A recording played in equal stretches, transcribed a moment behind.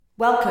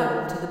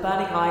Welcome to the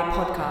Burning Eye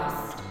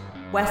podcast,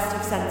 west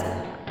of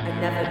centre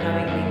and never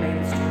knowingly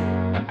mainstream.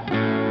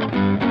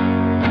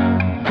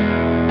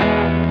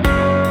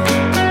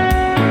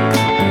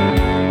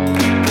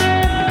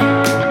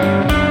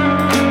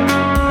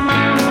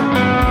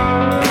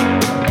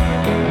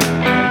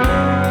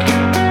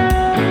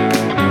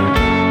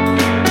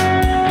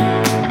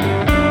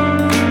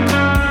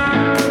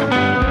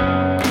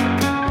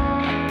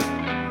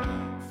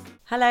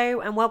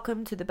 Hello and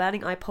welcome to the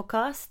Burning Eye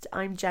podcast.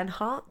 I'm Jen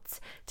Hart.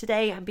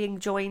 Today I'm being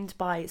joined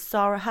by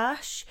Sarah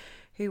Hirsch,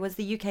 who was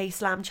the UK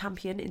Slam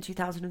champion in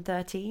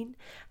 2013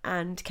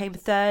 and came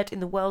third in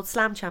the World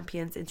Slam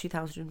Champions in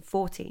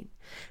 2014.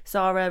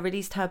 Sarah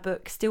released her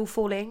book Still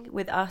Falling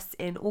with us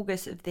in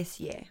August of this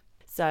year.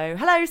 So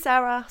hello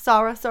Sarah,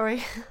 sorry.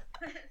 That's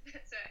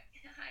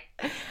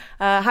right.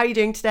 Hi. How are you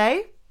doing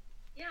today?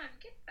 Yeah, I'm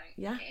good, thanks.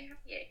 Yeah. Okay, how are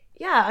you?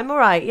 Yeah, I'm all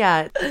right,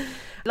 yeah.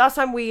 Last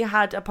time we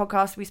had a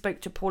podcast, we spoke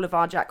to Paula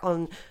Varjak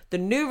on the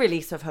new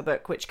release of her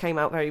book, which came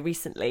out very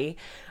recently.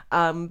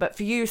 But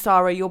for you,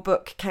 Sarah, your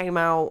book came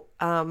out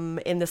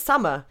in the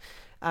summer,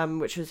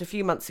 which was a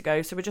few months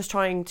ago. So we're just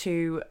trying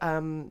to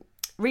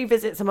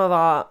revisit some of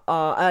our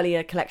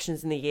earlier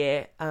collections in the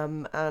year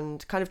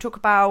and kind of talk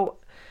about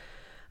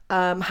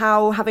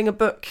how having a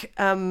book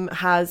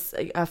has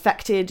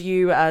affected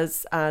you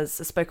as a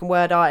spoken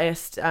word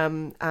artist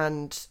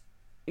and,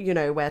 you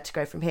know, where to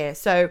go from here.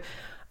 So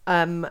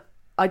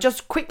I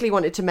just quickly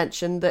wanted to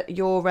mention that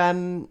you're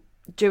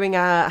doing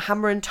a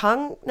Hammer and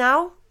Tongue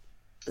now.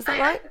 Is that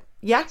right?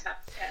 Yeah. I've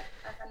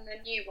done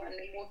the new one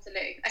in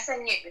Waterloo. I say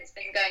new, but it's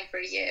been going for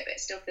a year, but it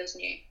still feels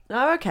new.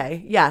 Oh,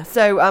 okay. Yeah.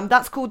 So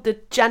that's called the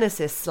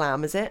Genesis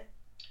Slam, is it?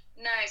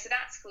 No, so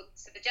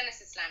the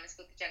Genesis Slam is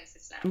called the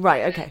Genesis Slam.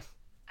 Right. Okay.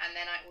 And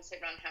then I also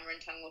run Hammer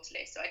and Tongue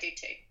Waterloo, so I do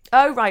two.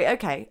 Oh, right.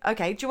 Okay.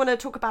 Okay. Do you want to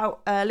talk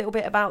about a little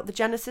bit about the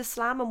Genesis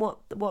Slam and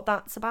what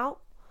that's about?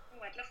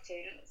 Oh, I'd love to.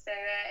 So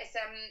it's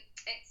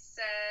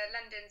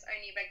London's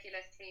only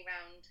regular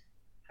 3-round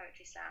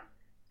poetry slam,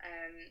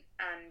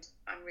 and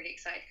I'm really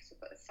excited because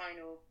we've got the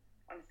final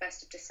on the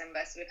 1st of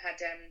December. So we've had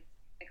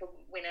like a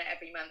winner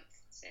every month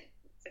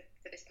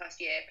for this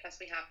past year. Plus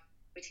we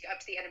took it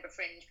up to the Edinburgh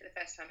Fringe for the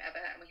first time ever,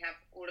 and we have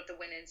all of the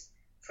winners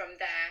from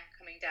there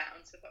coming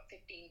down. So we've got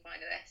 15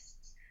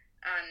 finalists,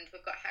 and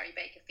we've got Harry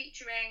Baker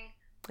featuring.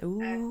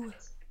 Ooh.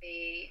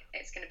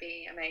 It's going to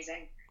be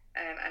amazing.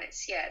 And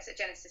it's at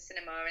Genesis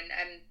Cinema,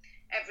 and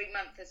every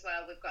month as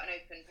well we've got an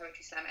open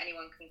poetry slam.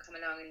 Anyone can come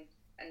along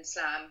and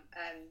slam,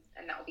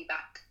 and that will be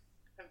back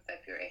from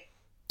February.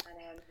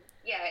 And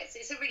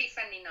it's a really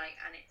friendly night,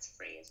 and it's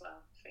free as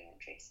well, free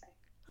entry.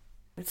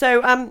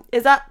 So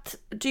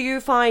do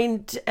you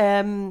find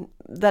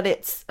that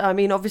it's, I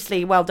mean,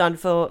 obviously well done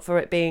for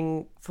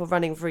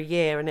running for a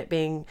year and it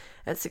being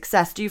a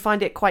success. Do you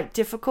find it quite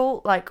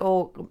difficult,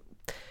 or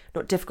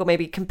not difficult,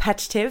 maybe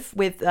competitive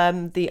with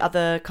the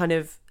other kind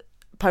of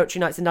poetry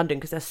nights in London,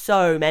 because there's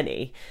so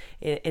many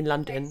in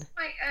London?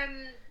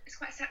 It's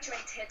quite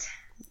saturated.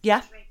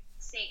 Yeah.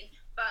 Scene,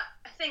 but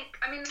I think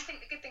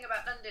the good thing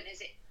about London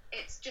is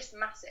it's just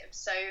massive.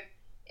 So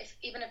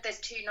even if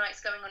there's two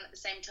nights going on at the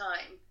same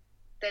time,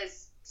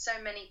 there's so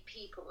many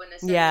people, and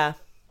there's it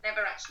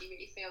never actually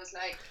really feels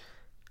like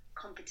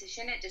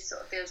competition. It just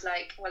sort of feels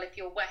like, well, if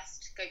you're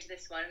west, go to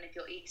this one, and if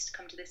you're east,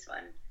 come to this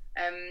one.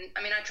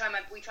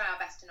 We try our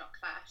best to not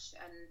clash,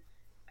 and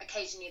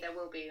occasionally there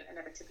will be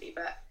inevitably,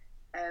 but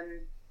I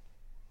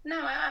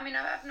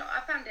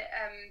found it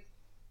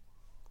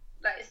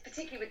it's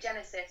particularly with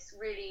Genesis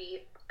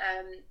really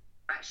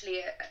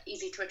actually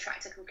easy to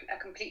attract a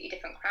completely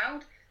different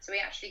crowd. So we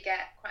actually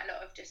get quite a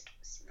lot of just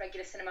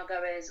regular cinema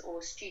goers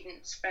or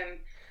students from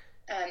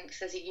because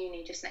there's a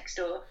uni just next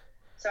door.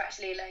 So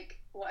actually,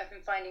 what I've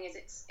been finding is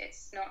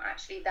it's not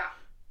actually that.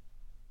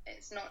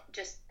 It's not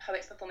just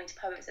poets performing to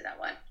poets at that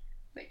one,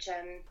 which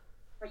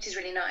is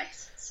really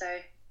nice. So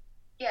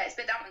that's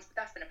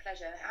been a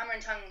pleasure. Hammer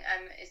and Tongue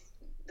is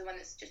the one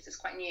that's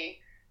quite new,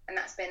 and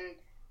that's been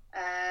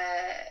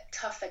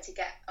tougher to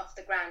get off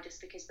the ground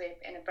just because we're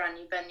in a brand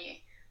new venue,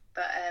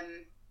 but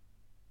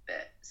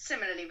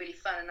similarly really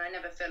fun, and I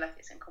never feel like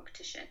it's in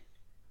competition.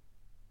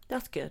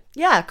 That's good.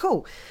 Yeah,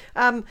 cool.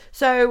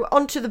 So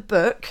onto the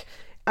book.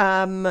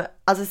 As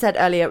I said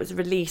earlier, it was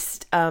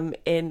released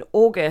in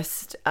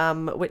August,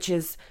 which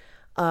is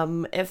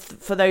if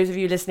for those of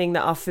you listening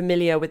that are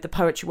familiar with the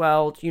poetry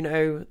world, you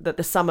know that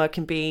the summer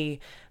can be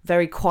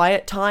very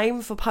quiet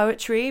time for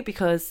poetry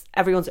because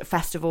everyone's at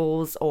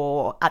festivals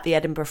or at the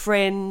Edinburgh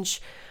Fringe.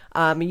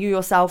 You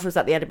yourself was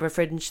at the Edinburgh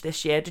Fringe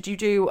this year. Did you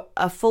do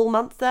a full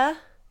month there?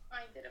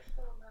 I did a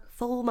full month.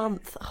 Full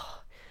month.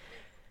 Oh.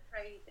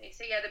 Crazy.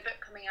 So the book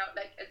coming out,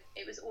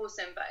 it was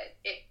awesome, but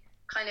it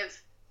kind of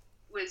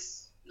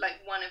was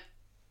one of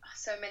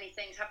so many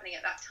things happening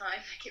at that time.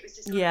 It was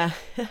just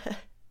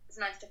it's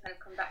nice to kind of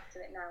come back to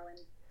it now,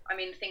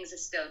 and things are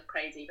still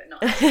crazy, but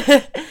not.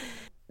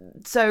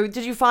 So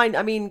did you find,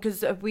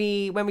 because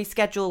when we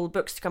schedule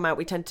books to come out,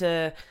 we tend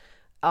to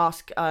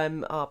ask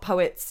our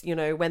poets, you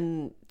know,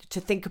 when to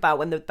think about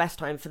when the best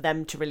time for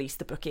them to release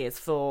the book is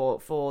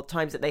for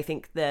times that they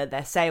think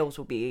their sales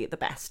will be the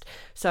best.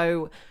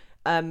 So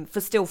for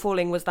Still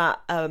Falling, was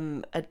that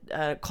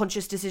a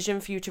conscious decision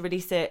for you to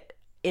release it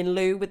in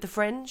lieu with The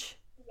Fringe?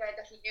 Yeah,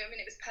 definitely. I mean,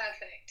 it was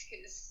perfect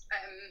because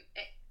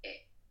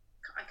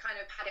I kind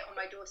of had it on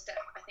my doorstep,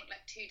 I think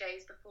like 2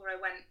 days before I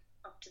went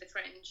off to The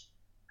Fringe.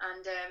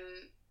 And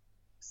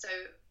so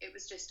it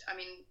was just, I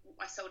mean,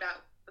 I sold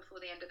out before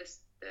the end of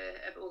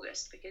of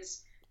August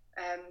because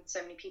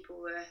so many people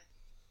were,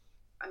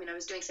 I mean, I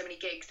was doing so many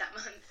gigs that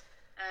month,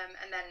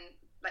 and then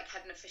like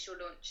had an official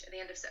launch at the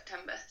end of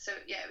September. So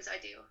yeah, it was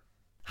ideal.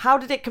 How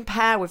did it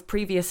compare with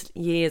previous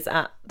years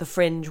at The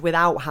Fringe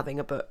without having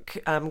a book?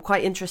 I'm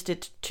quite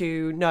interested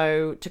to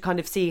know, to kind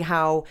of see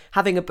how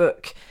having a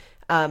book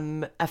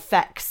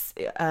affects,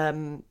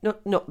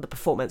 not the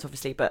performance,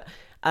 obviously, but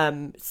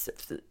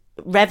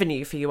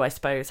revenue for you, I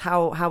suppose.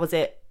 How was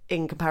it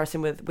in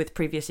comparison with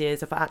previous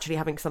years of actually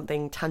having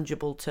something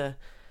tangible to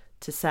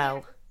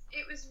sell?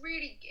 It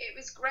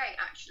was great,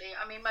 actually.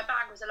 I mean, my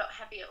bag was a lot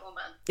heavier all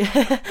month.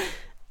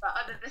 But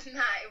other than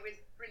that, it was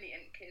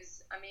brilliant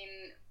because, I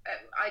mean,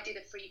 I did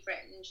a free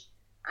Fringe,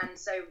 and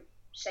so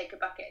shake a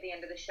bucket at the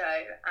end of the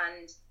show,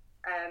 and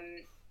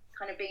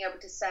kind of being able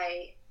to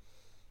say,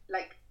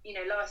 like, you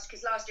know, last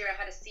year I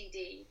had a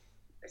CD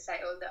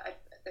sale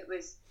that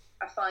was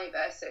a £5,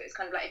 so it was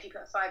kind of like if you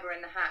put a £5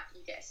 in the hat,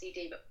 you get a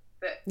CD,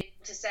 but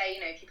to say,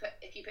 you know, if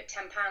you put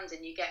 £10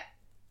 in, you get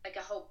like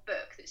a whole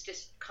book that's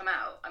just come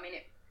out. I mean,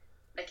 it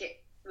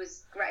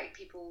was great.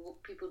 People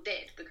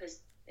did because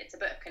it's a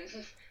book and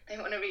they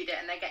want to read it,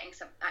 and they're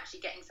actually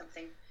getting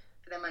something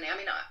for their money. I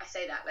mean, I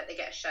say that like they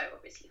get a show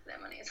obviously for their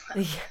money as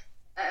well.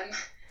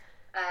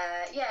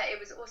 Yeah. It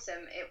was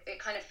awesome. It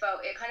kind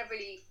of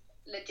really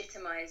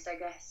legitimized, I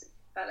guess.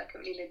 Felt like it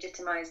really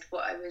legitimized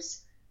what I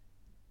was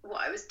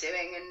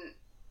doing, and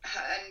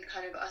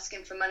kind of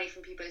asking for money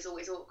from people is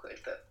always awkward,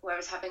 but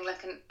whereas having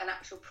like an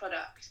actual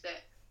product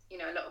that, you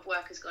know, a lot of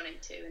work has gone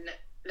into and that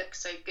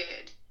looks so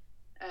good,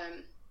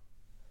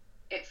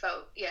 it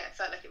felt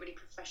like it really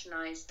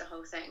professionalized the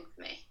whole thing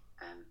for me,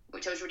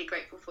 which I was really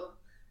grateful for.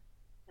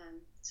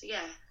 So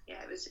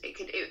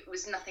it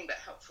was nothing but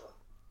helpful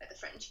at the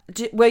Fringe.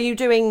 Were you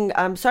doing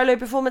solo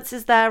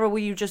performances there, or were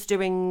you just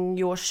doing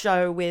your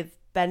show with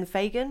Ben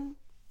Fagan?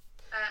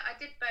 I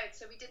did both.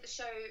 So we did the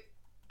show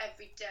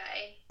every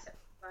day,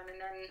 and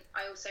then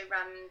I also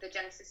ran the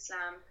Genesis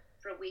Slam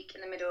for a week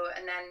in the middle,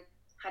 and then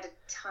had a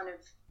ton of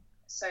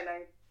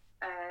solo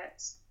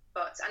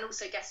spots and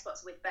also guest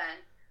spots with Ben.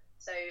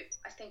 So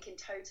I think in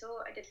total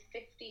I did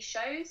 50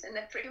 shows in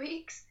the 3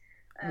 weeks.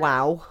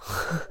 Wow.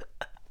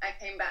 I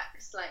came back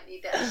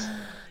slightly dead.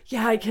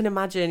 Yeah, I can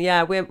imagine.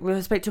 Yeah,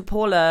 we spoke to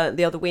Paula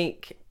the other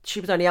week. She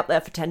was only up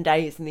there for 10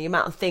 days, and the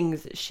amount of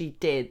things that she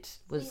did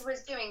was... She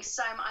was doing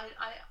so much.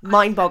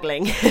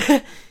 mind-boggling.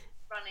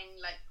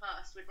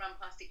 We'd run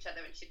past each other,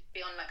 and she'd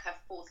be on like her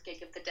 4th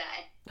gig of the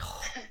day.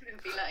 It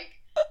would be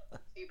like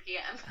 2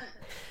 p.m.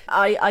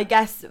 I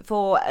guess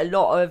for a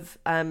lot of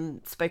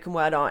spoken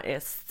word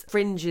artists,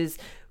 Fringe is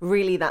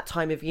really that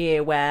time of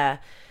year where,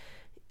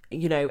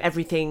 you know,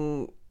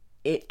 everything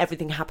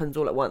happens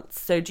all at once.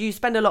 So do you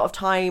spend a lot of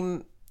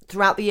time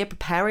throughout the year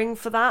preparing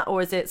for that,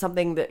 or is it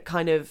something that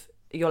kind of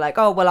you're like,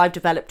 oh well, I've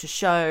developed a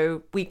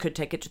show, we could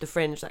take it to the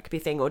Fringe, that could be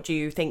a thing? Or do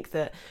you think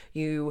that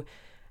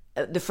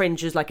the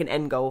Fringe is like an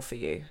end goal for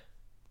you?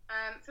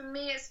 For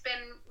me, it's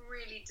been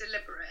really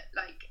deliberate.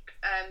 Like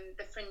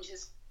the Fringe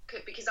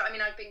because I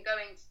mean I've been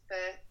going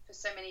for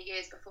so many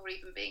years before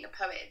even being a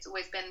poet. It's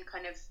always been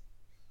kind of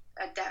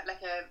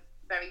like a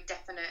very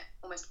definite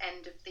almost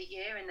end of the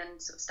year, and then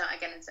sort of start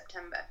again in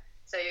September.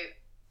 So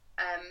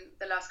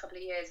the last couple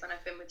of years when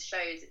I've been with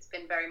shows, it's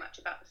been very much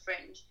about the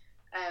Fringe.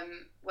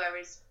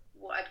 Whereas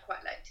what I'd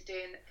quite like to do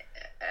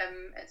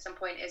at some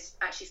point is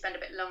actually spend a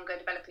bit longer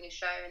developing a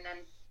show, and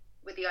then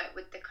with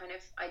the kind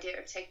of idea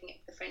of taking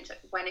it to the Fringe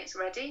when it's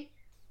ready.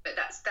 But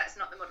that's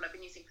not the model I've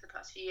been using for the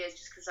past few years,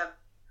 just because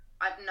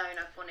I've known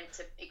I've wanted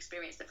to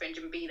experience the Fringe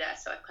and be there,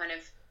 so I've kind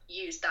of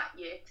used that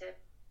year to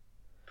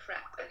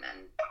prep and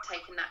then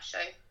taken that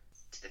show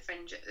to the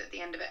Fringe at the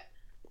end of it.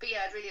 But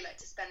yeah, I'd really like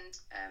to spend,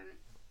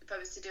 if I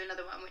was to do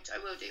another one, which I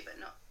will do, but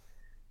not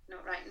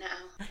right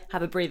now.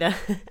 Have a breather.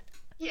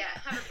 Yeah,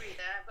 have a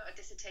breather. I've got a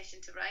dissertation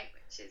to write,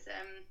 which is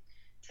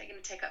going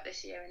to take up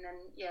this year, and then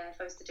if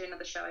I was to do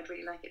another show, I'd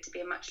really like it to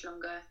be a much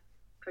longer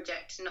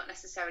project, not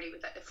necessarily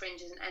with like the Fringe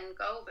as an end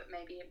goal, but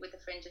maybe with the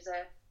Fringe as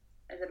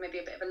maybe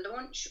a bit of a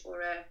launch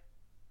or a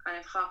kind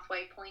of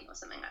halfway point or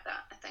something like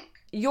that, I think.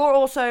 You're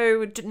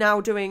also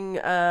now doing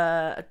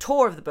a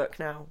tour of the book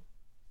now,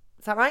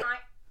 is that right? I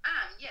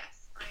am,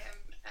 yes. I am.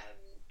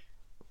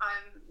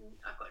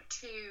 I've got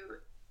 2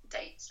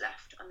 dates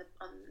left on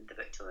the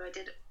book tour. I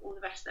did all the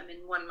rest of them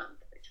in 1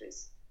 month, which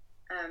was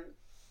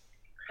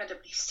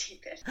incredibly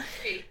stupid.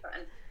 Really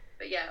fun.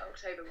 But yeah,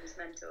 October was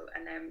mental,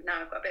 and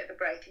now I've got a bit of a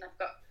break, and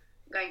I'm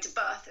going to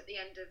Bath at the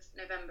end of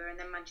November, and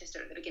then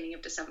Manchester at the beginning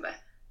of December.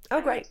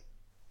 Oh, great.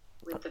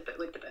 with the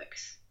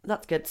books.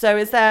 That's good. So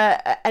is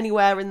there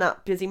anywhere in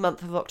that busy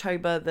month of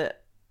October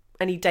that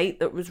any date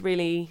that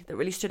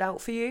really stood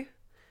out for you?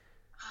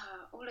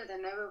 All of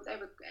them.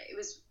 It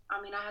was.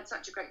 I mean, I had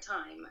such a great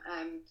time.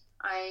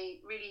 I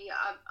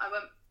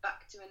went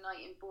back to a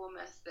night in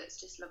Bournemouth that's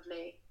just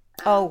lovely.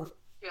 Be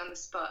on the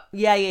spot.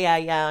 Yeah.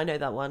 I know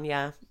that one.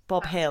 Yeah,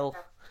 Bob Hill.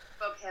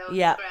 Bob Hill.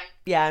 Yeah, great.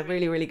 yeah,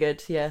 really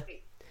good. Yeah.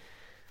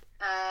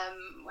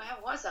 Where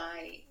was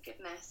I?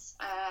 Goodness.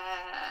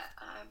 I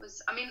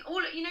was. I mean,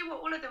 all you know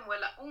what? All of them were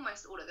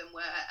almost all of them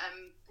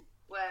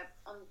were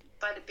on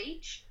by the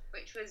beach,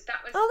 which was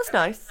Oh, that's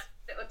nice.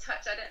 Little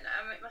touch. I don't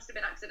know. It must have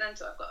been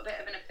accidental. I've got a bit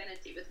of an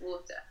affinity with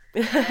water.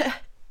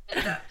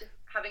 Ended up just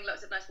having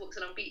lots of nice walks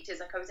along beaches.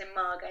 Like I was in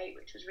Margate,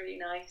 which was really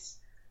nice.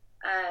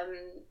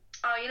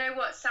 You know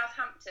what?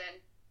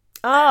 Southampton.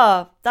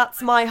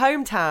 That's my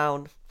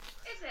hometown.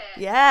 Is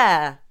it?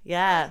 Yeah.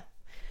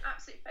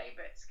 Absolute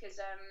favourites because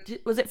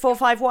was it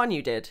 451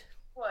 you did?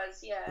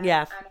 Was yeah.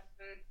 And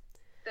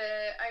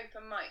the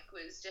open mic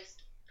was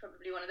just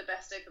probably one of the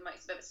best open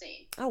mics I've ever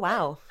seen. Oh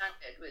wow! The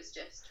standard was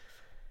just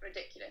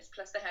ridiculous.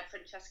 Plus they had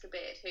Francesca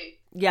Beard who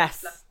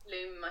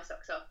blew my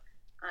socks off,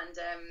 and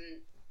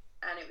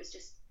it was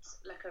just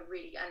like I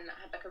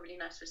had like a really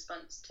nice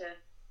response to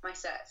my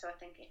set. So I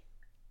think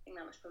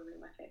that was probably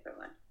my favourite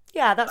one.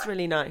 Yeah, that's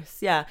really nice.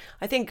 Yeah,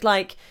 I think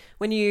like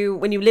when you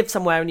live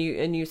somewhere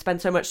and you spend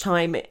so much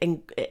time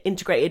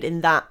integrated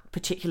in that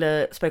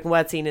particular spoken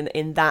word scene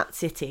in that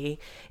city,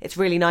 it's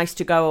really nice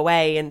to go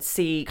away and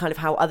see kind of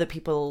how other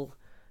people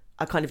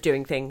are kind of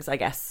doing things, I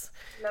guess.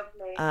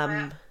 Lovely. I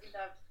absolutely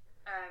love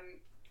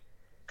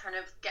kind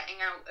of getting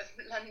out of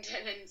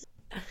London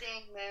and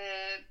seeing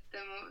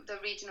the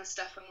regional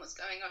stuff and what's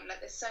going on. Like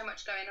there's so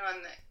much going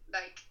on that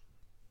like.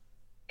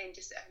 And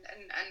just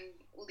and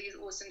all these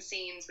awesome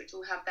scenes which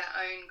all have their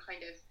own kind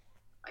of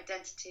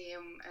identity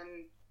and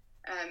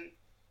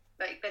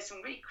like there's some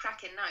really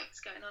cracking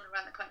nights going on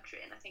around the country,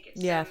 and I think it's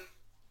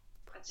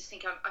I just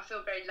think I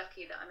feel very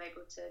lucky that I'm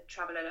able to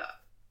travel a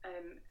lot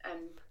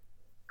and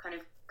kind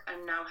of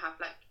and now have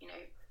like, you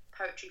know,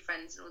 poetry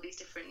friends in all these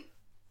different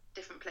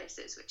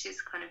places, which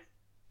is kind of,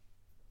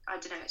 I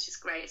don't know, it's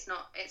just great.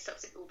 It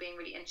stops it all being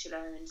really insular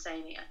and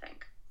samey, I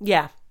think.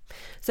 Yeah.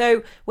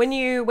 So when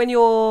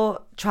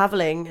you're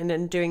traveling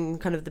and doing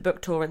kind of the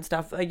book tour and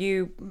stuff, are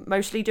you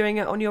mostly doing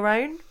it on your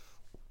own,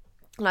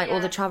 like all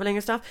the traveling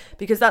and stuff?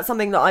 Because that's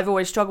something that I've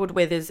always struggled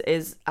with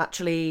is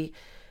actually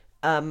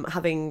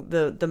having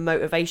the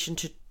motivation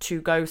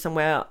to go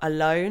somewhere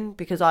alone,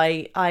 because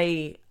I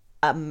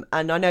and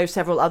I know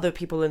several other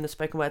people in the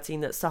spoken word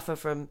scene that suffer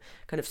from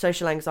kind of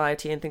social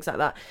anxiety and things like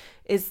that.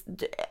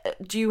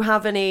 Do you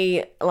have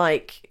any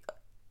like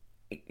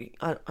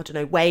I don't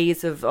know,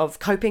 ways of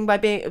coping by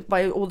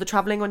all the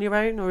travelling on your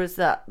own, or is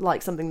that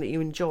like something that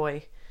you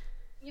enjoy?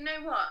 You know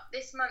what,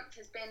 this month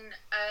has been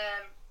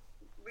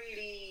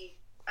really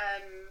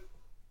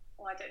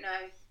I don't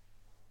know,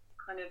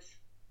 kind of,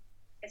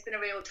 it's been a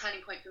real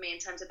turning point for me in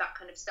terms of that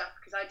kind of stuff,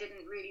 because I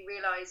didn't really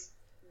realise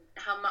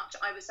how much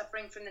I was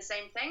suffering from the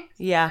same thing.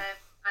 And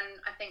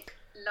I think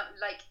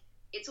like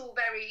it's all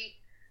very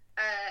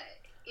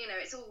you know,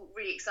 it's all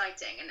really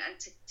exciting, and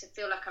to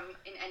feel like I'm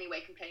in any way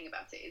complaining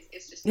about it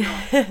is just not.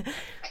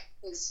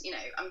 Because, you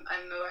know,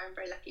 I'm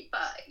very lucky,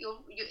 but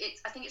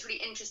I think it's really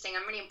interesting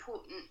and really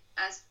important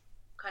as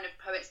kind of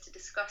poets to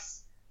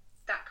discuss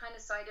that kind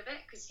of side of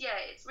it, because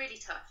it's really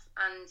tough,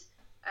 and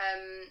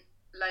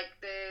like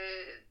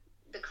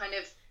the kind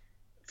of,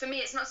 for me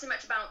it's not so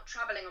much about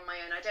traveling on my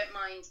own. I don't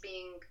mind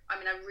being, I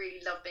mean, I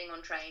really love being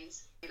on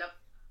trains, and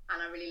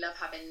I really love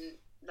having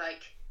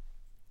like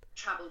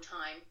travel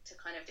time to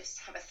kind of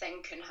just have a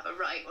think and have a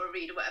write or a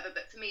read or whatever.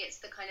 But for me it's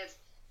the kind of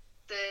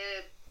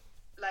the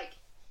like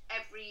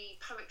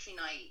every poetry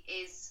night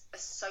is a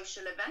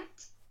social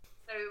event.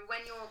 So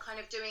when you're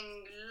kind of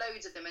doing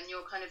loads of them and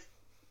you're kind of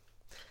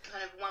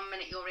 1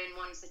 minute you're in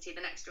one city, the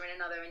next you're in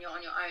another, and you're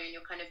on your own,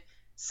 you're kind of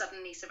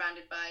suddenly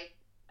surrounded by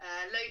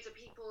loads of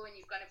people, and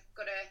you've kind of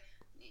got to,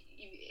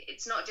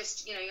 it's not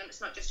just, you know, it's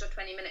not just your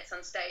 20 minutes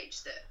on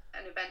stage that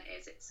an event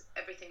is, it's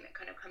everything that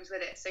kind of comes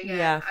with it. So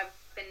I've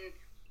been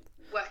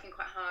working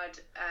quite hard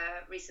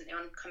recently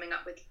on coming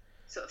up with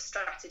sort of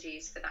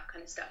strategies for that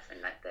kind of stuff,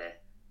 and like the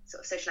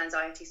sort of social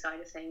anxiety side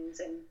of things,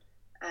 and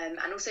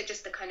also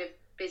just the kind of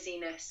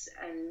busyness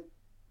and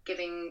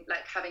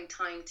having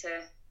time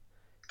to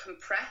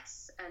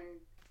compress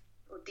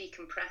or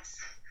decompress,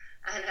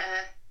 and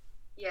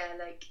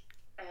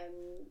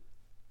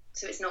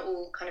so it's not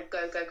all kind of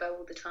go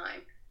all the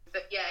time.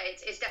 But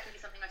it's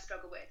definitely something I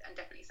struggle with, and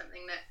definitely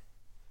something that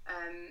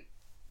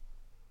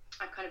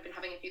I've kind of been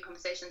having a few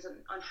conversations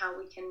on how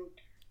we can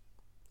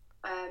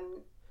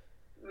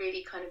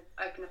really kind of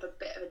open up a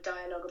bit of a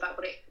dialogue about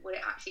what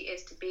it actually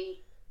is to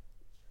be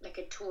like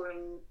a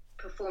touring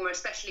performer,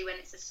 especially when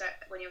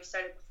when you're a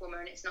solo performer,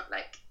 and it's not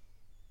like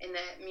in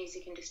the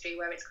music industry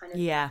where it's kind of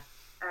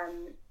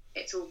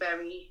it's all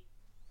very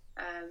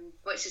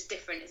well, it's just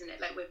different, isn't it?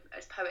 Like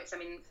as poets, I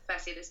mean,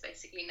 firstly there's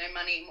basically no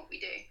money in what we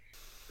do,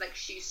 like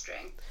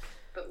shoestring,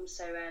 but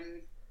also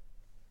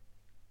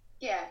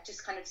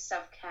just kind of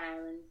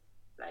self-care and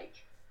like.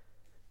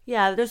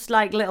 Yeah, there's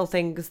like little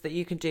things that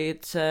you can do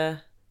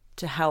to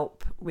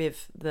help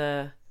with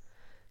the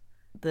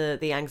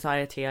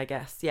anxiety, I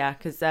guess. Yeah,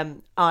 because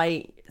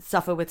I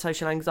suffer with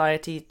social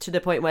anxiety to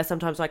the point where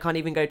sometimes I can't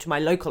even go to my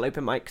local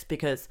open mics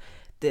because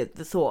the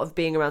thought of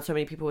being around so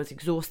many people is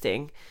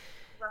exhausting.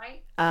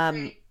 Right.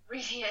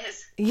 Really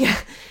is.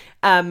 Yeah.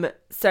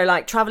 So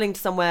like traveling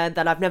to somewhere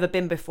that I've never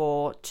been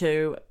before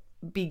to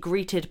be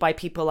greeted by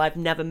people I've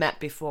never met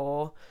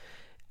before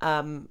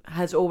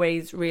has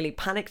always really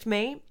panicked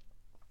me.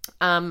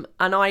 And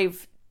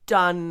I've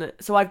done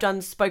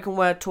spoken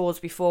word tours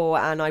before,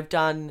 and I've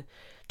done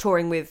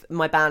touring with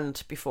my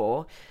band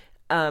before.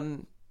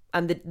 And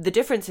the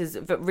difference is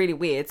really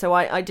weird. So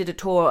I did a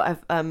tour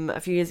a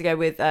few years ago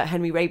with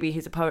Henry Raby,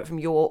 who's a poet from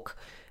York.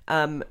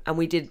 And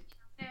we did,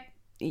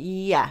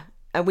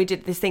 and we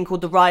did this thing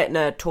called the Riot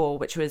Nerd Tour,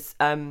 which was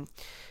an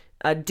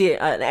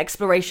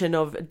exploration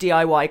of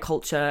DIY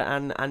culture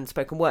and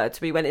spoken word. So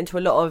we went into a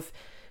lot of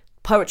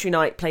poetry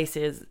night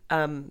places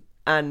and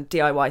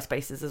DIY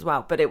spaces as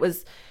well. But it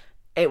was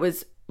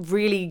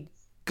really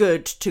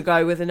good to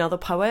go with another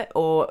poet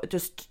or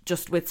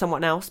just with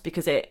someone else,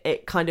 because it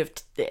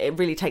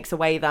really takes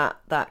away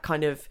that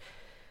kind of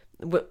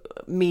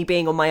me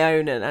being on my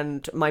own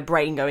and my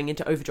brain going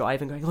into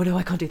overdrive and going, oh no,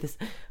 I can't do this.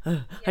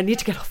 I need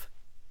to get off.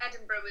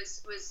 Edinburgh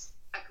was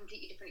a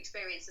completely different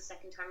experience the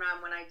second time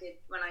around when I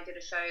did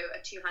a show,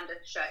 a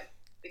two-handed show,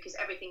 because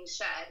everything's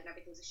shared and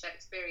everything's a shared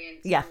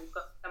experience. Yeah. And you've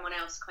got someone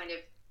else kind of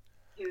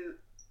who,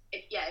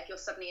 if you're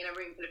suddenly in a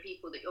room full of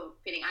people that you're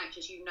feeling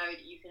anxious, you know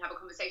that you can have a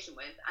conversation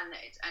with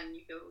and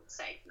you feel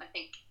safe. And I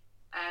think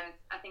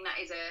that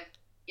is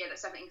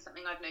that's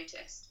something I've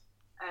noticed.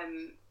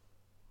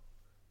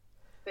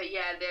 But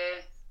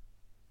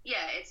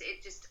it's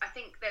just, I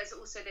think there's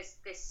also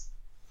this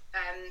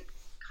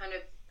kind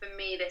of, for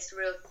me, this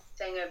real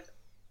thing of,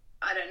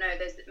 I don't know,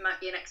 there might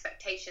be an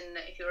expectation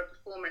that if you're a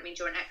performer, it means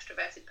you're an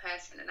extroverted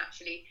person, and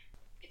actually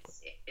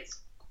it's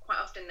quite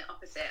often the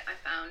opposite, I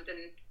found.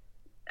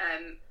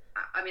 And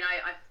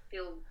I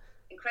feel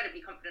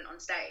incredibly confident on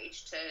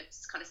stage to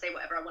just kind of say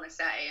whatever I want to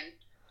say,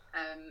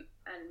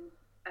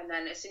 and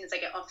then as soon as I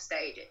get off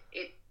stage,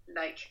 it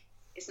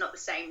it's not the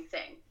same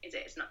thing, is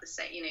it? It's not the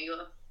same.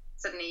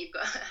 You've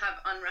got to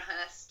have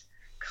unrehearsed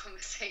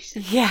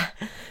conversations.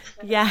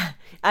 Yeah.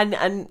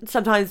 And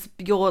sometimes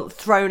you're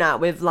thrown out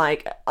with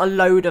like a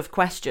load of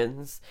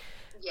questions.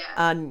 Yeah.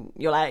 And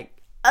you're like,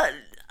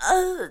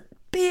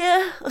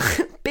 beer,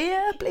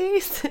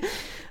 please.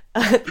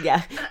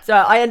 Yeah, so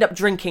I end up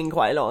drinking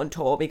quite a lot on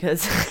tour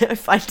because I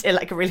find it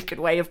like a really good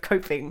way of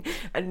coping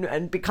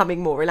and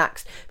becoming more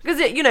relaxed, because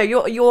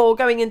you're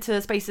going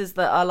into spaces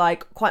that are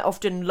like quite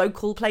often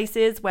local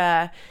places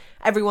where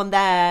everyone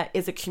there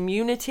is a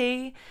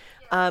community,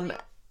 and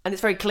it's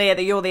very clear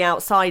that you're the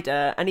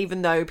outsider, and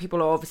even though people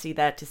are obviously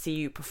there to see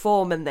you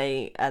perform and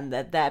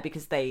they're there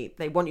because they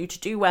want you to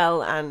do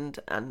well and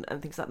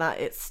things like that,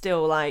 it's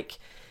still like,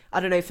 I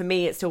don't know, for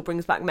me it still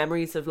brings back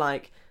memories of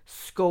like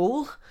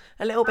school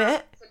a little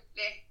bit.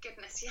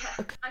 Goodness,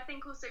 yeah. I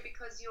think also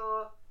because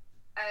you're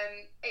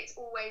it's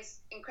always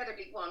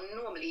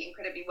normally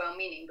incredibly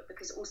well-meaning, but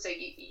because also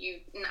you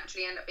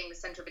naturally end up being the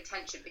center of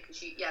attention,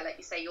 because like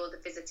you say, you're the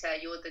visitor,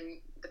 you're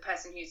the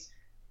person who's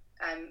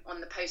on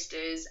the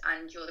posters,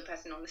 and you're the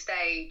person on the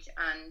stage.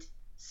 And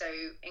so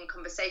in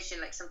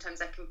conversation, like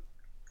sometimes I can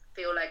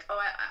feel like, oh,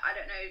 I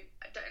don't know,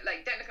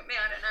 don't look at me,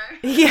 I don't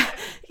know.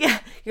 Yeah.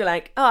 You're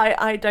like, oh,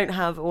 I don't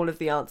have all of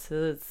the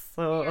answers.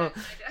 So. Yeah, I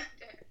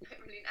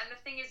don't really. And the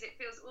thing is, it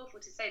feels awful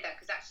to say that,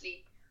 because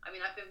actually, I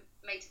mean, I've been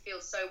made to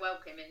feel so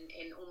welcome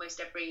in almost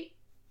every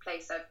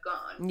place I've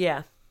gone.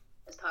 Yeah.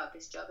 As part of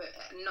this job,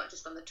 and not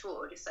just on the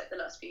tour, just like the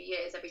last few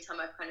years, every time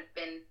I've kind of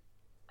been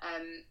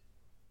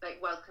like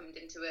welcomed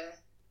into a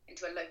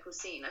local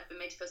scene, I've been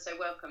made to feel so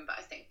welcome. But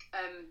I think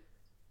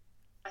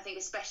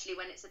especially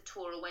when it's a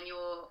tour, or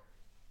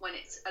when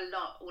it's a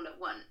lot all at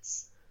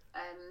once,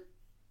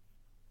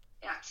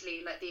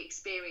 actually, like, the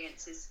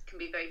experiences can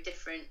be very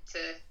different to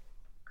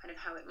kind of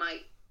how it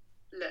might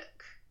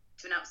look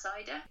to an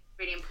outsider.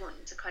 Really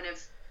important to kind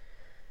of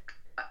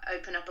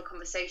open up a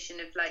conversation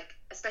of, like,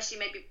 especially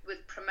maybe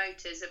with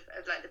promoters,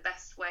 of like the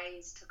best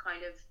ways to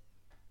kind of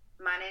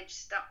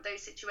manage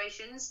those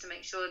situations, to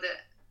make sure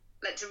that,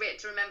 like, to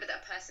remember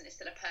that a person is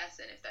still a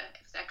person if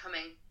they're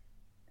coming,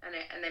 and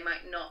they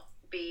might not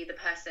be the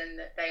person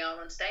that they are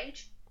on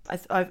stage.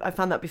 I've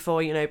found that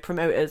before.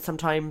 Promoters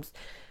sometimes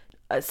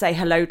say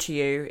hello to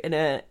you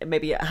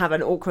maybe have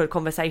an awkward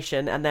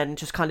conversation and then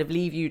just kind of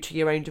leave you to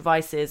your own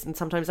devices, and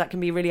sometimes that can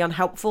be really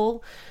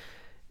unhelpful.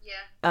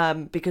 Yeah.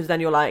 Because then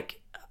you're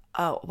like,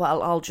 oh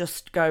well, I'll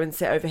just go and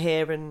sit over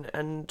here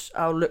and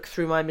I'll look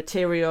through my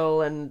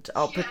material and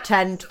I'll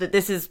pretend that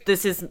this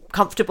is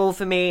comfortable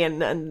for me,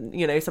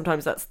 and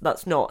sometimes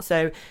that's not.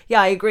 So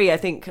yeah, I agree. I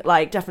think,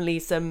 like, definitely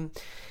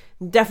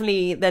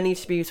there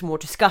needs to be some more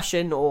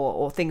discussion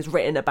or things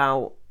written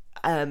about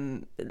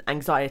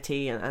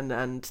anxiety and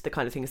the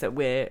kind of things that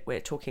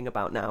we're talking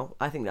about now.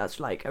 I think that's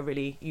like a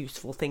really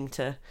useful thing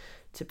to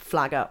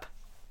flag up.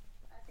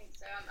 I think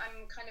so. I'm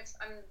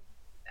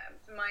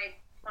for my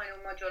final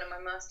module in my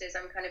master's,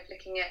 I'm kind of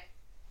looking at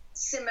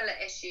similar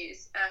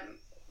issues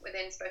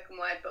within spoken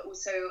word, but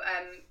also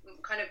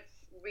kind of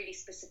really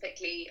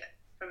specifically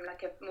from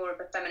like a more of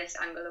a feminist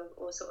angle,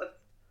 or sort of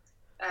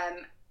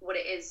what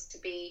it is to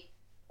be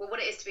a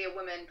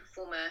woman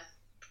performer,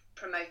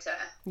 promoter,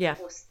 yeah,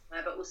 or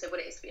singer, but also what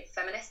it is to be a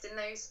feminist in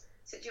those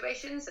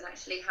situations, and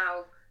actually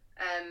how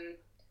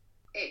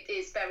it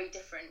is very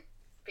different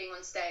being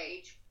on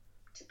stage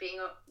to being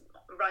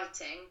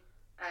writing,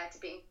 to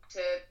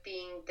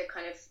being the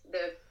kind of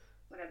the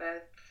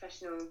whatever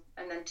professional,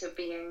 and then to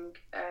being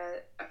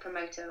a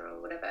promoter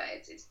or whatever.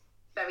 It's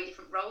very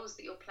different roles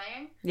that you're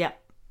playing. Yeah.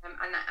 And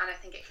I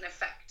think it can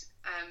affect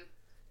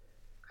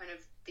kind of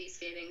these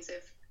feelings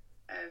of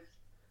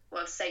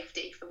well,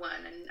 safety for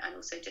one, and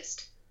also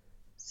just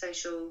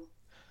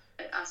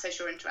our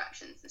social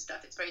interactions and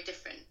stuff. It's very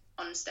different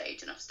on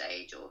stage and off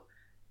stage, or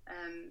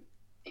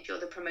if you're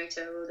the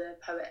promoter or the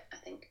poet. I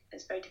think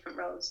there's very different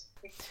roles.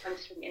 I'm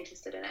just really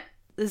interested in it.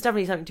 There's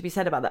definitely something to be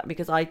said about that,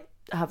 because I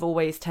have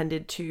always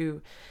tended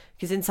to,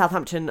 because in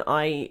Southampton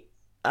I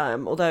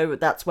although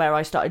that's where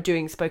I started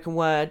doing spoken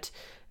word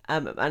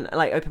and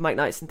like open mic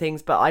nights and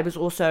things, but I was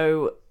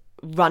also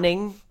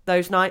running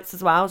those nights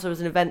as well. So I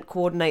was an event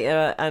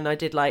coordinator, and I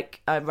did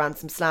like I ran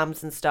some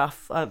slams and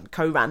stuff,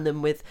 co-ran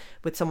them with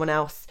someone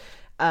else,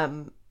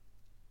 and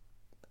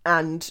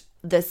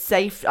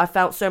I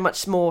felt so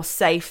much more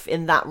safe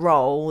in that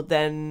role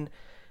than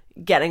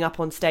getting up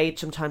on stage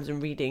sometimes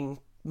and reading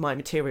my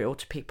material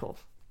to people.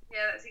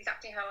 Yeah, that's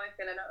exactly how I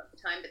feel a lot of the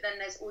time. But then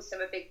there's also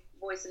a big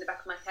voice in the back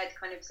of my head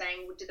kind of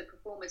saying, well, do the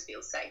performers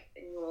feel safe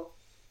in your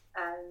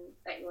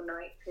at your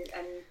night?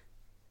 And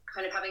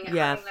kind of having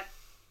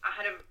I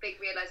had a big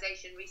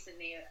realization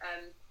recently,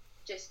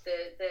 just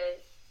the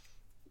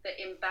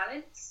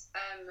imbalance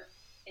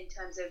in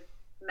terms of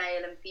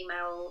male and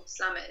female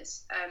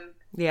slammers. And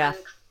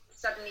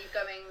suddenly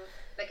going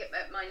like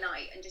at my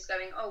night and just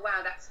going, oh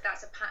wow, that's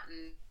a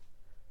pattern,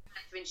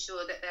 and to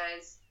ensure that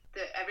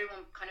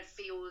everyone kind of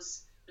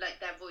feels like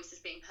their voice is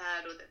being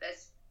heard, or that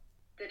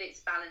it's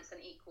balanced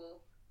and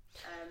equal.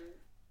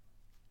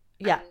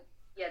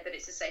 That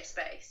it's a safe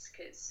space,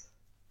 because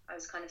I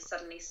was kind of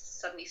suddenly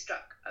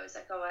struck. I was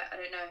like, oh, I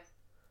don't know if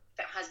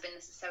it has been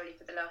necessarily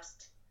for the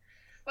last.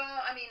 Well,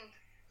 I mean,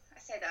 I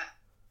say that.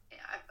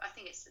 Yeah, I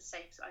think it's a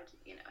safe. I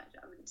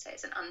wouldn't say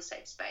it's an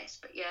unsafe space,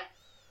 but yeah,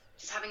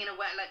 just having an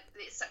aware, like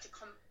it's such a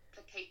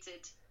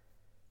complicated.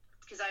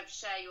 Because I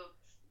share your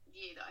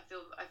view that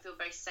I feel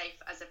very safe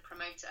as a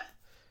promoter,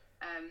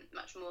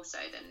 much more so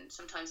than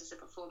sometimes as a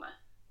performer.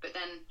 But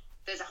then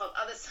there's a whole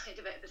other side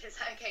of it that is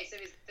like, okay, so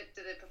do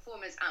the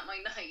performers at my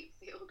night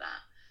feel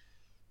that?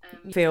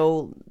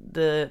 Feel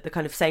the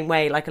kind of same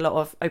way. Like a lot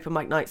of open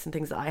mic nights and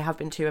things that I have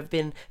been to have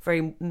been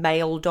very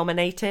male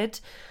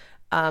dominated,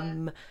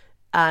 and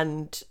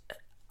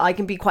I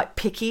can be quite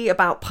picky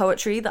about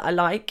poetry that I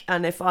like,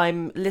 and if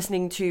I'm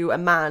listening to a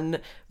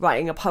man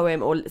writing a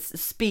poem or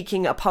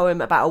speaking a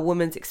poem about a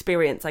woman's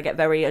experience, I get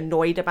very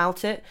annoyed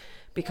about it,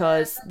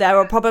 because there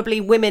are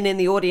probably women in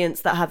the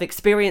audience that have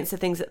experienced the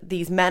things that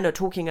these men are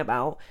talking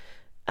about.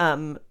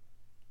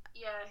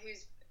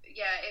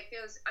 It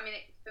feels, I mean,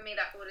 for me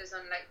that borders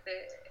on like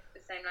the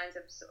same lines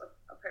of sort of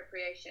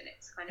appropriation.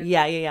 It's kind of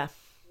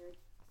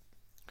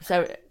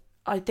So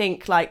I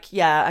think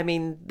I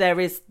mean, there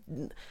is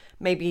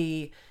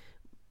maybe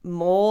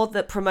more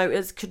that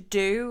promoters could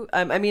do.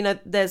 I mean,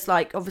 there's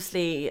like,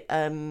 obviously,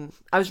 I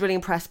was really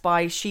impressed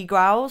by She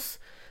Growls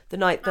the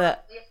night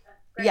that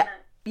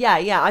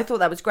I thought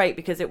that was great,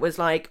 because it was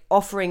like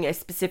offering a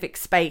specific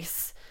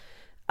space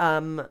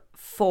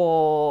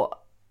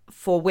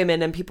for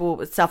women and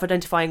people,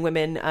 self-identifying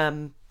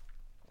women,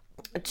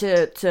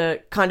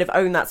 to kind of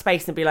own that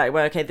space and be like,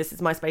 well, okay, this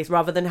is my space,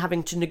 rather than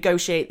having to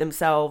negotiate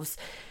themselves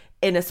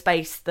in a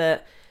space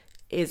that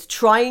is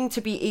trying to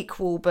be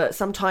equal but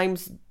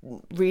sometimes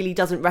really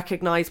doesn't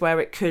recognize where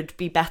it could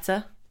be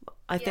better,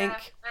 I think.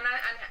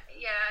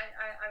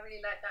 I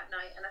really like that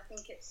night, and I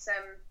think it's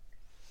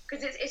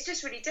because it's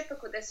just really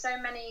difficult. There's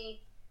so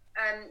many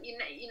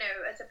you know,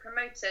 as a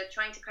promoter,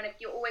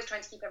 you're always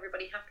trying to keep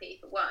everybody happy,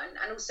 for one,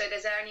 and also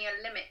there's only a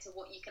limit to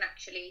what you can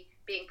actually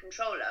be in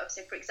control of.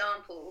 So for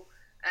example,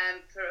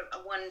 for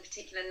one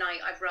particular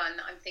night I've run,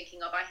 I'm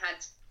thinking of, I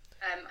had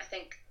I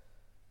think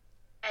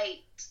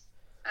 8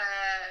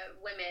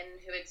 women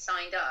who had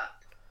signed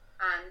up,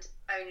 and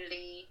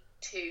only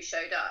 2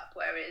 showed up,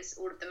 whereas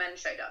all of the men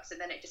showed up. So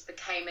then it just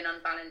became an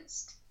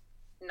unbalanced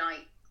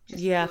night,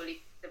 just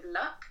purely of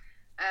luck,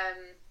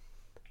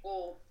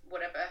 or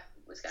whatever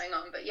was going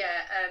on. But and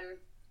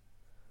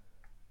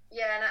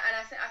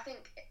I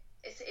think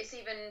it's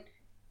even,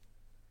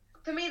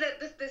 for me,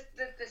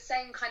 the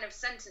same kind of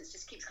sentence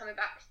just keeps coming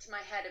back to my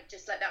head, of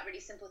just like that really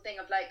simple thing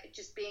of like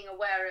just being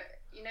aware.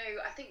 You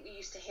know, I think we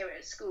used to hear it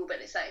at school, but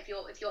it's like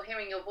if you're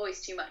hearing your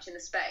voice too much in the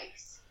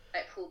space,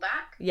 like pull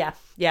back. Yeah.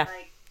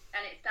 Like,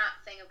 and it's that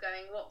thing of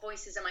going, what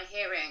voices am I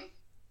hearing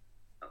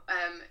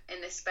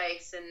in this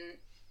space, and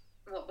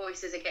what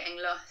voices are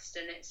getting lost,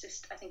 and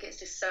I think it's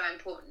just so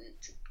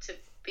important to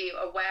be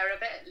aware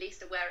of it, at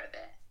least aware of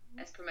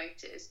it as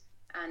promoters,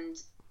 and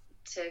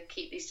to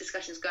keep these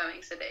discussions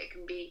going so that it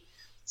can be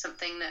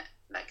something that,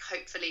 like,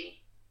 hopefully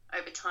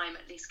over time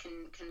at least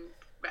can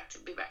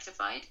be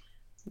rectified.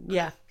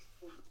 Yeah,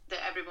 that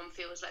everyone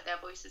feels like their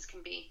voices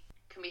can be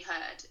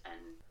heard,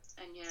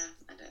 and yeah,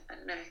 I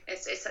don't know,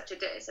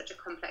 it's such a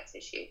complex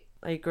issue.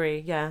 I agree.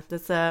 Yeah,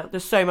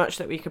 there's so much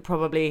that we could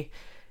probably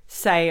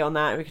say on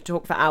that. We could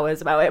talk for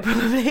hours about it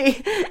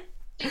probably.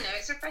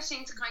 It's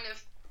refreshing to kind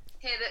of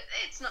hear that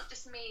it's not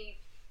just me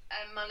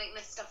mulling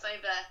this stuff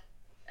over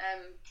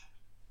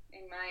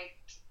in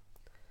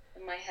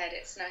my head.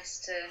 It's nice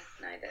to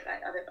know that,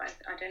 like,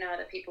 I don't know,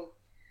 other people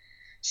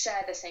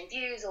share the same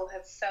views or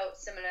have felt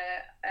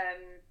similar.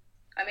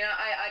 I mean,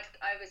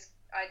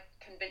 I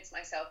convinced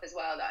myself as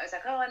well that I was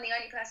like, oh, I'm the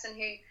only person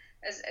who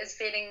is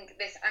feeling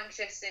this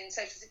anxious in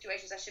social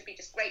situations. I should be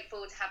just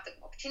grateful to have the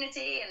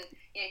opportunity and,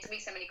 to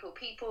meet so many cool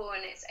people.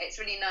 And it's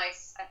really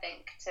nice, I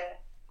think,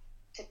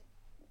 to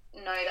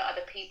know that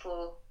other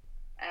people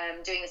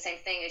doing the same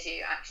thing as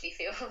you actually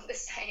feel the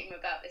same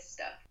about this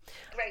stuff.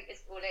 Great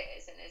is all it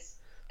is, and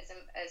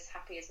as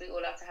happy as we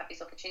all are to have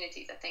these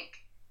opportunities, I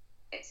think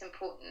it's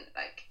important,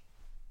 like,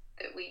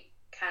 that we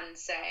can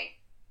say,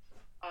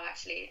 oh,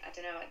 actually, I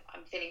don't know,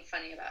 I'm feeling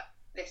funny about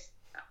this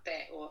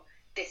bit, or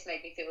this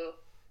made me feel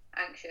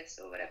anxious,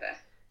 or whatever.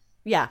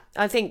 Yeah,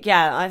 I think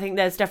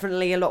there's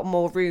definitely a lot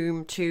more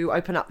room to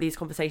open up these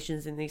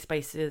conversations in these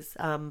spaces,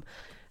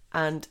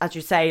 and as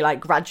you say, like,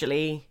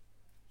 gradually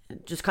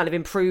just kind of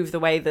improve the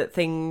way that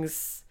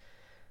things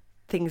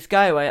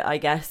go, I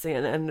guess,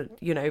 and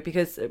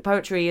because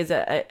poetry is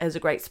a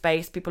great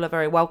space, people are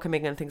very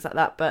welcoming and things like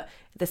that, but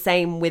the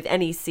same with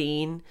any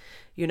scene,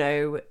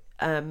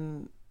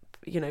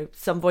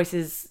 some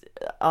voices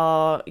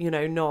are,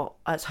 not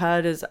as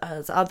heard as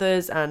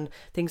others, and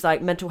things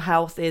like mental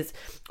health is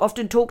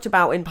often talked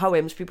about in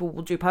poems. People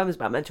will do poems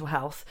about mental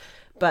health,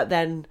 but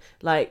then,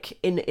 like,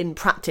 in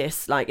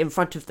practice, like, in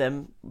front of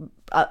them,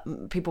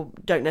 people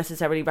don't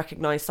necessarily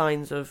recognize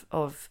signs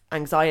of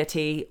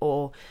anxiety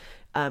or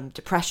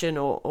depression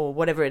or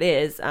whatever it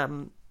is.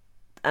 And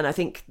I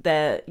think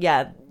they're,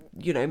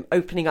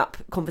 opening up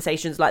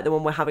conversations like the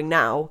one we're having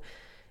now,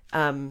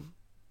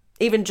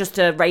 even just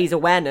to raise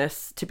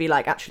awareness, to be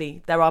like,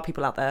 actually, there are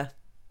people out there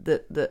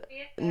that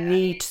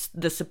need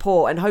the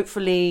support, and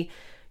hopefully,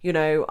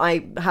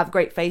 I have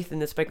great faith in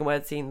the spoken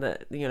word scene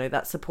that,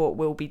 that support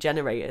will be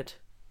generated.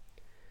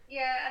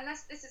 Yeah, and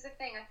this is the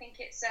thing. I think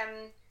it's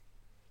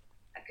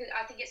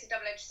I think it's a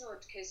double-edged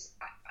sword, because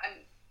I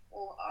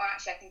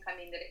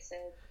mean that it's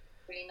a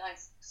really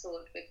nice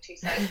sword with two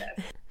sides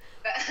though.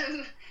 But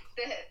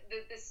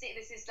this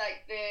is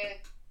like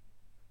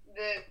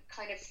the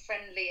kind of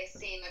friendliest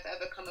scene I've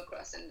ever come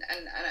across, and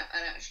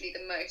actually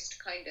the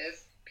most kind of,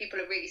 people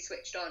are really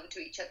switched on to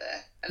each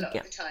other a lot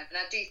of the time, and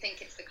I do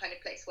think it's the kind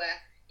of place where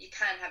you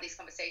can have these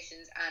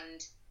conversations,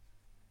 and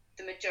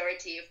the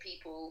majority of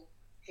people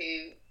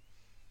who,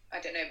 I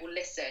don't know, will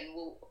listen,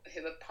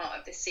 who are part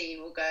of the scene,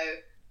 will go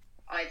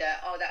either,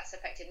 oh, that's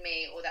affected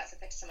me, or that's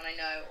affected someone I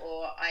know,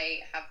 or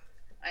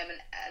I'm an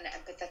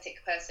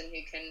empathetic person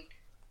who can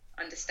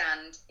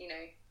understand,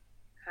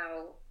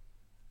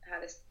 how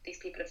these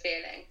people are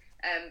feeling.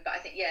 But I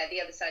think, the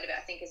other side of it,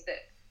 I think, is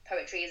that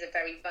poetry is a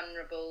very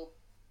vulnerable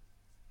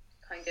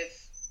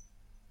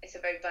it's a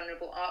very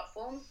vulnerable art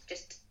form.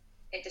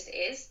 It just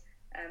is,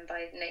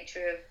 by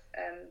nature of,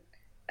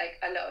 like,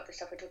 a lot of the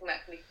stuff we're talking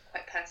about can be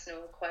quite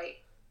personal,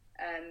 quite,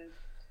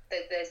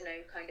 there's no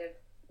kind of,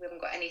 we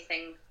haven't got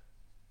anything,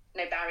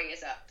 no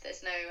barriers up,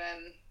 there's no,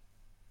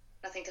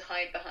 nothing to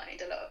hide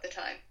behind a lot of the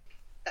time.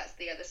 That's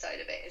the other side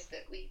of it, is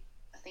that we,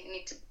 I think,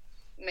 need to,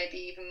 maybe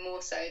even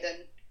more so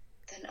than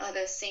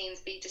other scenes,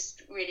 be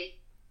just really,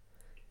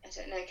 I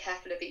don't know,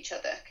 careful of each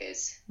other,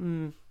 because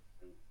I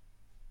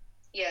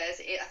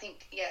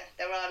think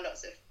there are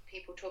lots of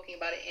people talking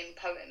about it in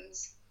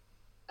poems,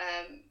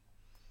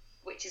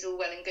 which is all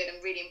well and good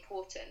and really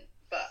important,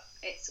 but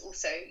it's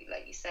also,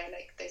 like you say,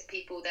 like, those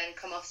people then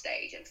come off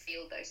stage and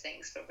feel those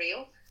things for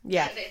real.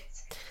 Yeah.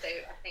 So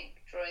I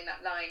think drawing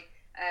that line,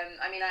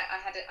 I mean, I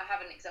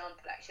have an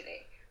example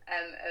actually,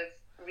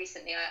 of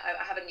recently.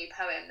 I have a new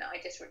poem that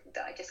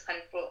I just kind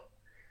of brought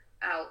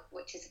out,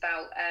 which is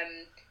about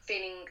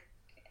feeling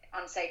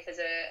unsafe as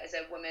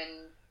a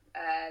woman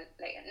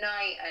late at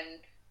night,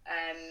 and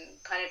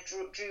kind of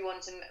drew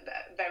on some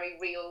very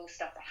real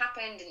stuff that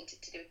happened, and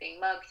to do with being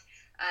mugged,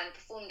 and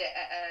performed it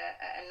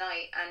at a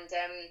night, and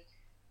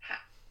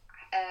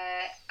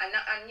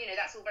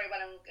that's all very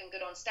well and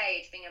good on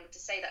stage, being able to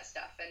say that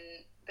stuff,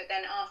 but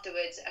then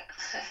afterwards a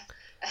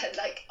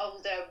like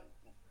older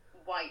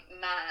white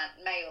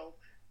male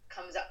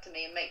comes up to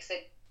me and makes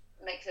a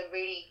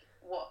really,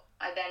 what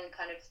I then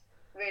kind of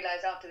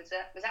realised afterwards,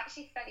 that was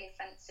actually a fairly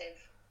offensive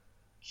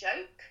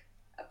joke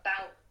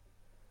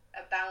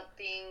about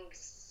being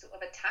sort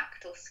of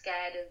attacked or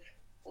scared of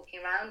walking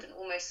around, and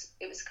almost,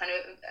 it was kind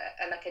of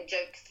like a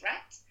joke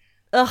threat.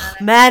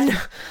 Ugh, man.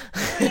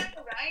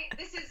 Right?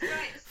 This is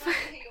right.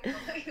 This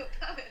is your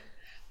poem.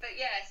 But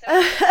yeah, so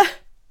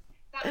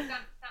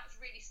that's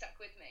really stuck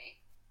with me.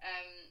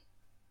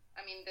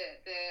 I mean,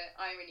 the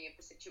irony of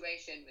the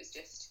situation was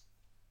just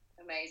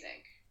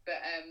amazing. But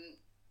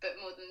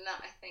more than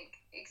that, I think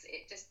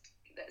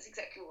that's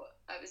exactly what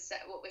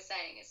what we're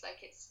saying. It's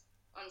like it's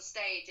on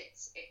stage.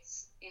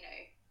 It's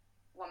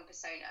one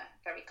persona,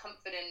 very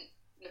confident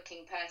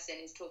looking person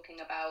is talking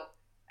about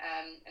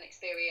an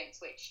experience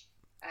which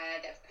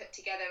they've put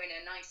together in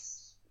a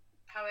nice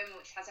poem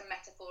which has a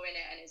metaphor in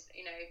it and is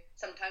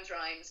sometimes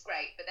rhymes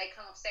great, but they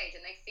come off stage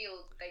and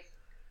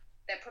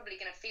they're probably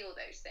going to feel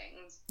those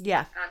things.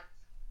 Yeah.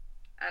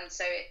 And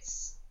so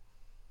it's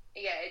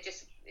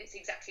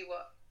exactly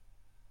what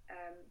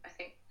I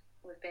think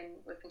we've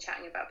been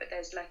chatting about. But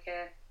there's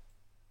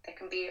there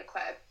can be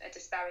quite a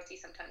disparity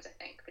sometimes, I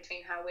think,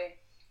 between how we're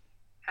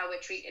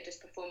treated as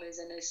performers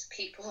and as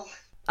people.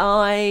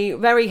 I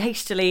very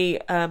hastily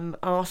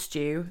asked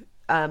you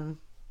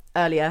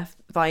earlier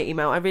via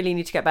email. I really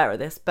need to get better at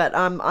this, but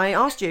I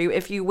asked you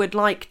if you would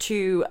like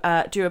to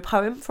do a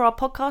poem for our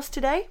podcast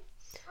today.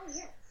 Oh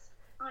yes,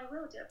 I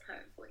will do a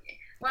poem for you.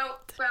 Well,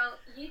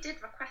 you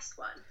did request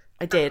one.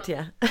 I did,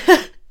 yeah.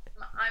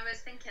 I was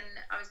thinking.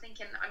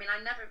 I mean,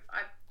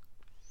 I've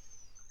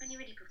only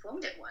really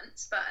performed it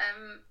once, but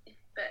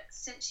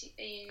since you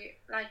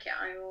like it,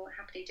 I will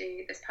happily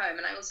do this poem.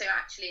 And I also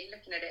actually,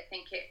 looking at it,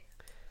 think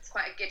it's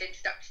quite a good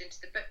introduction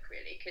to the book,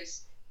 really,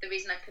 because the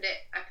reason I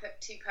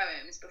put 2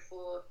 poems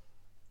before,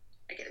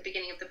 like at the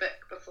beginning of the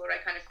book, before I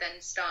kind of then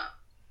start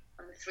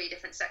on the 3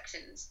 different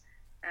sections,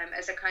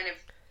 as a kind of,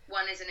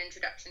 one is an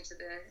introduction to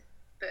the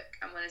book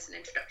and one is an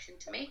introduction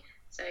to me.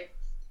 So I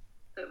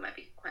thought it might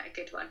be quite a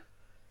good one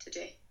to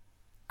do.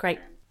 Great.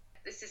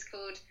 This is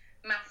called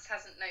Maths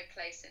Hasn't No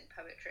Place in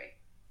Poetry.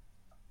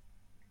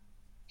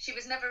 She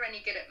was never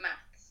any good at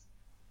maths.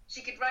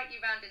 She could write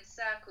you round in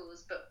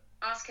circles, but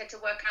ask her to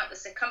work out the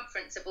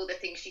circumference of all the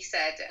things she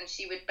said, and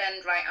she would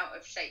bend right out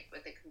of shape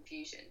with the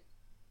confusion.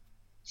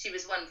 She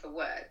was one for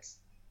words.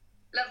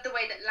 Loved the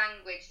way that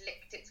language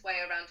licked its way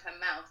around her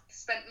mouth,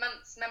 spent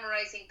months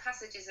memorising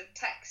passages of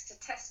text to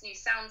test new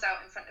sounds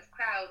out in front of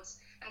crowds,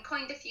 and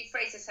coined a few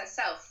phrases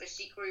herself as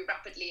she grew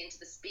rapidly into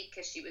the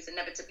speaker she was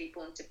inevitably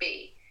born to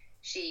be.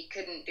 She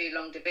couldn't do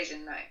long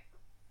division, though.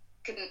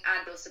 Couldn't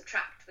add or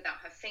subtract without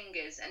her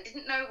fingers, and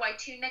didn't know why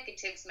 2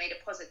 negatives made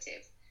a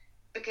positive.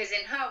 Because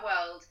in her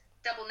world,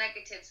 double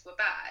negatives were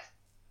bad,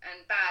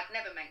 and bad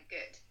never meant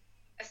good,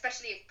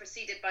 especially if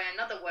preceded by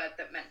another word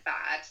that meant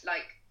bad,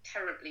 like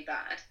terribly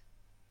bad.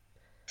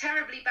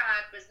 Terribly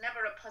bad was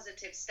never a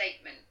positive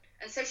statement,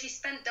 and so she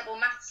spent double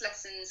maths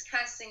lessons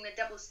cursing the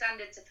double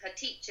standards of her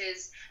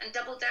teachers and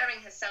double daring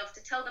herself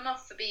to tell them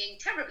off for being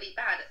terribly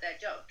bad at their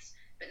jobs,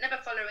 but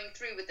never following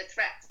through with the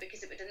threats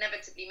because it would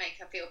inevitably make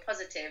her feel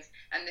positive,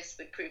 and this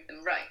would prove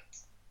them right.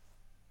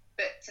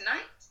 But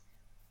tonight,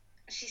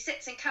 she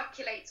sits and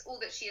calculates all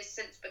that she has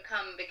since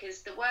become,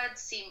 because the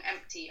words seem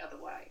empty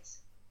otherwise.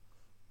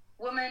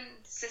 Woman,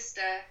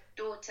 sister,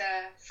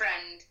 daughter,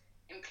 friend,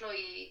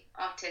 employee,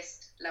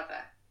 artist,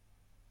 lover.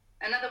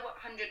 Another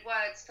 100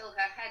 words fill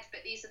her head,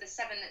 but these are the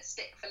 7 that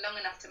stick for long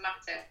enough to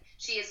matter.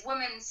 She is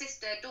woman,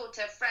 sister,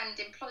 daughter, friend,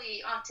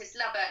 employee, artist,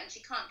 lover, and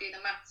she can't do the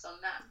maths on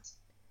that.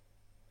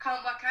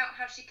 Can't work out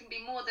how she can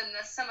be more than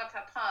the sum of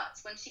her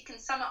parts when she can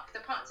sum up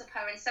the parts of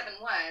her in 7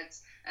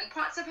 words, and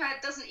parts of her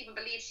doesn't even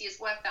believe she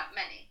is worth that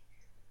many,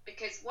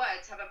 because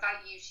words have a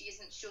value she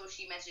isn't sure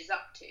she measures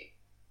up to.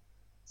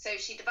 So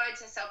she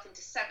divides herself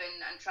into 7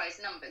 and tries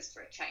numbers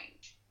for a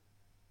change.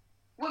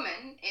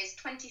 Woman is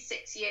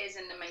 26 years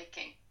in the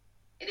making.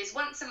 It is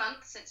once a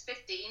month since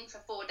 15 for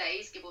 4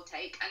 days, give or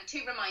take, and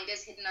 2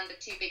 reminders hidden under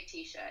 2 big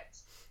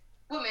t-shirts.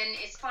 Woman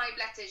is 5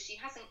 letters she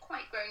hasn't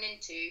quite grown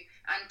into,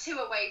 and 2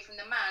 away from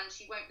the man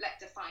she won't let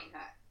define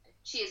her.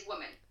 She is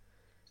woman,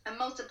 a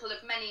multiple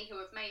of many who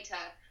have made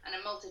her, and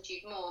a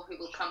multitude more who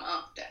will come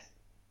after.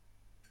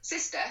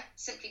 Sister,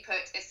 simply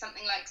put, is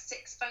something like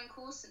 6 phone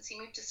calls since he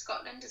moved to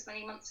Scotland as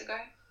many months ago.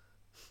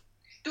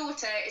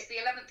 Daughter is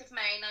the 11th of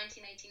May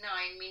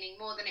 1989, meaning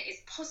more than it is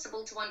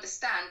possible to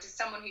understand to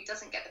someone who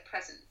doesn't get the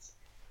present.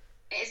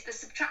 It is the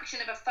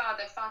subtraction of a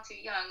father far too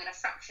young and a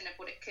fraction of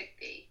what it could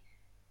be.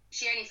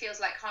 She only feels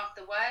like half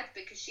the word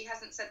because she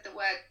hasn't said the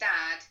word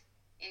dad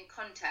in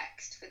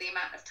context for the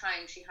amount of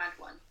time she had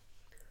one.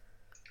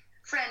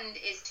 Friend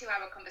is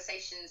 2-hour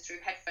conversations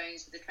through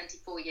headphones with a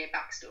 24-year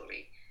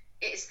backstory.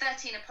 It is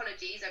 13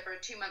 apologies over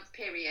a 2-month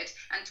period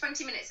and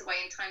 20 minutes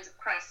away in times of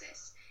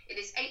crisis. It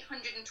is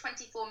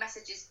 824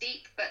 messages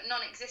deep but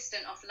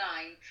non-existent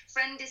offline.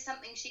 Friend is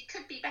something she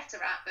could be better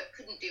at but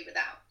couldn't do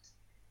without.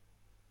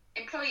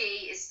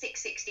 Employee is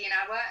 $6.60 an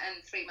hour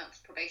and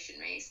 3-month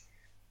probationaries.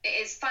 It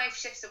is 5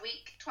 shifts a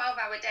week,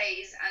 12-hour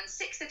days, and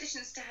 6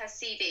 additions to her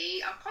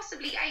CV, and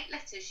possibly 8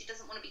 letters she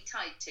doesn't want to be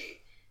tied to,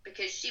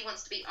 because she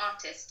wants to be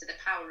artist to the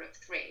power of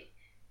 3.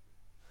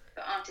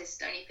 But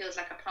artist only feels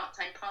like a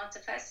part-time part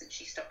of her since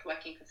she stopped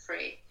working for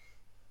free.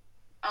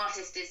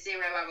 Artist is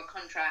 0-hour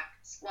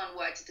contracts, 1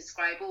 word to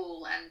describe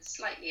all, and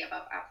slightly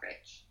above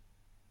average.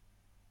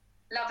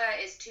 Lover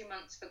is 2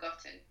 months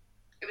forgotten.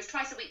 It was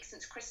twice a week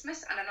since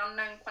Christmas and an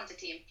unknown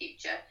quantity in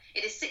future.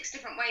 It is 6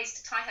 different ways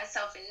to tie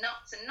herself in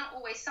knots, and not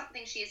always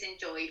something she has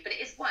enjoyed, but it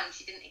is one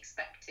she didn't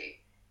expect to.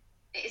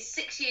 It is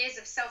 6 years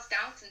of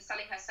self-doubt and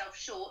selling herself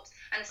short,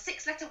 and a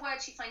 6-letter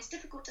word she finds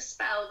difficult to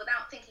spell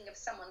without thinking of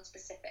someone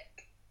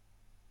specific.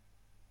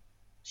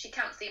 She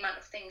counts the amount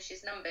of things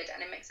she's numbered,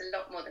 and it makes a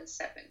lot more than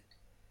 7.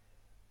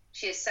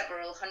 She has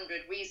several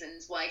hundred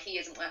reasons why he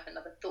isn't worth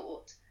another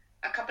thought.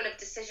 A couple of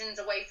decisions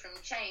away from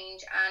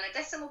change, and a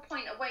decimal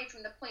point away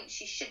from the point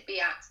she should be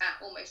at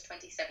almost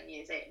 27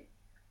 years in.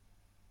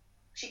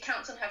 She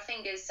counts on her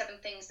fingers 7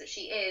 things that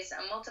she is,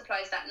 and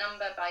multiplies that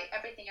number by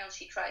everything else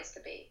she tries to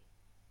be.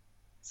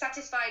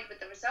 Satisfied with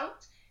the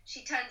result,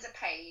 she turns a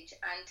page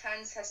and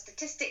turns her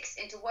statistics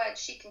into words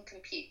she can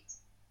compute.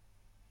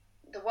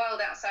 The world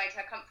outside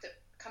her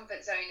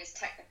comfort zone is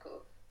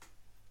technical,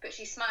 but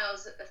she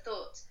smiles at the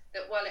thought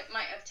that while it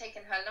might have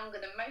taken her longer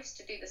than most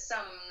to do the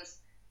sums,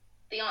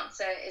 the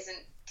answer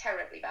isn't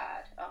terribly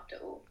bad after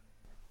all.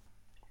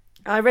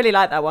 I really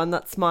like that one.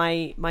 That's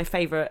my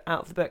favourite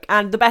out of the book.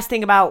 And the best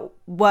thing about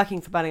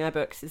working for Burning Eye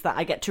Books is that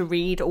I get to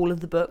read all of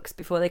the books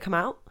before they come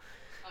out.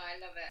 Oh, I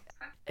love it.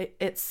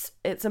 It's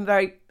a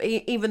very,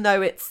 even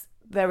though it's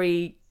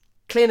very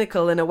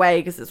clinical in a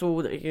way, because it's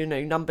all, you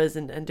know, numbers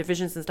and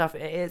divisions and stuff,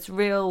 it's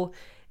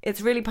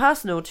really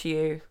personal to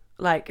you,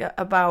 like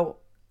about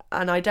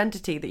an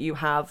identity that you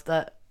have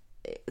that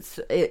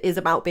is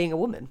about being a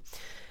woman.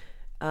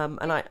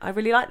 And I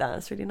really like that.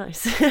 That's really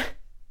nice.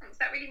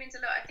 That really means a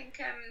lot. I think,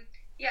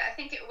 I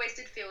think it always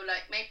did feel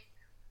like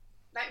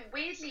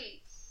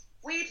weirdly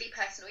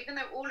personal, even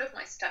though all of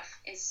my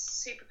stuff is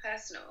super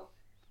personal.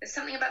 There's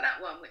something about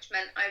that one which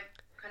meant I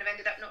kind of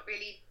ended up not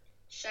really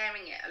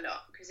sharing it a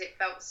lot because it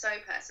felt so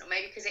personal.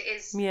 Maybe because it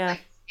is,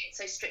 like,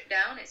 it's so stripped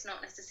down. It's not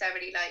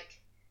necessarily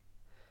like,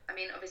 I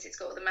mean, obviously it's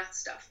got all the math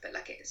stuff, but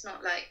like it's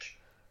not like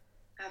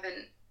I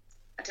haven't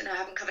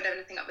covered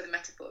everything up with a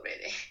metaphor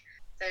really.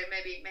 So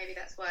maybe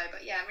that's why.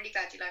 But yeah, I'm really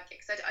glad you like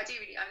it, because I do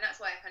really. I mean, that's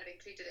why I kind of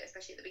included it,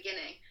 especially at the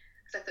beginning,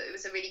 because I thought it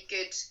was a really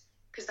good.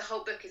 Because the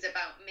whole book is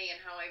about me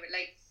and how I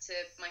relate to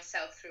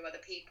myself through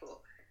other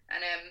people, and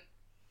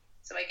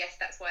so I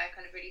guess that's why I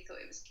kind of really thought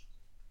it was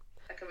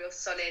like a real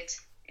solid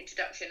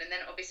introduction, and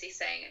then obviously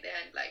saying at the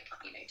end, like,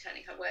 you know,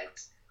 turning her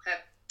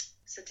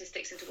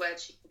statistics into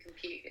words she can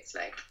compute. It's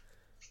like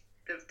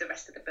the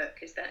rest of the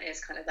book is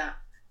kind of that,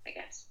 I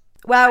guess.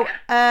 Well,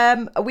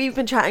 we've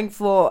been chatting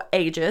for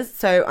ages,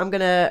 so I'm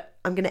gonna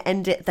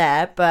end it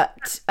there.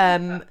 But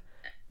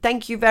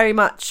thank you very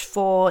much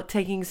for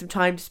taking some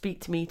time to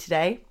speak to me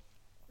today.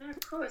 No,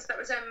 of course, that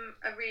was a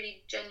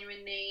really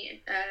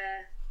genuinely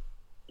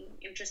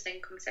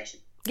interesting conversation.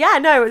 Yeah,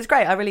 no, it was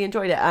great. I really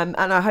enjoyed it, and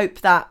I hope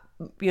that,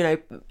 you know,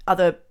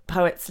 other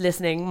poets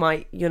listening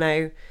might, you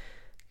know,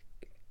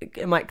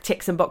 it might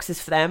tick some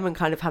boxes for them and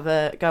kind of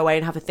go away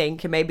and have a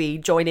think and maybe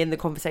join in the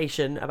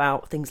conversation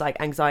about things like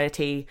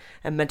anxiety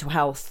and mental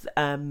health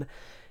and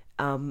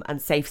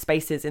safe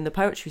spaces in the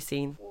poetry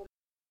scene.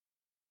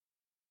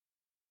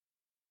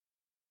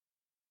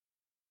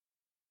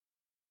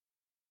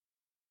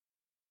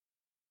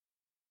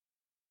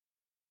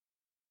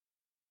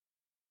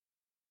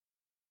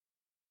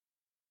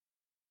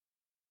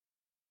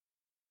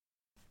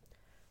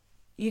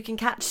 You can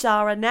catch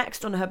Sarah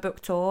next on her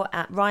book tour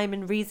at Rhyme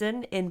and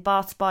Reason in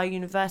Bath Spa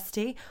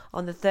University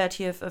on the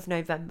 30th of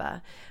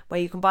November, where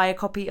you can buy a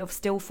copy of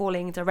Still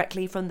Falling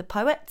directly from the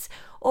poet,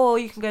 or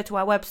you can go to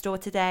our web store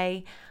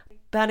today,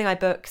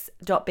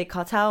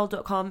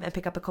 burningeyebooks.bigcartel.com, and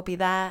pick up a copy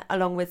there,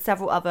 along with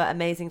several other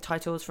amazing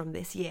titles from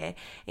this year,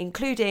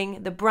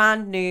 including the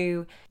brand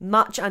new,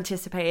 much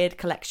anticipated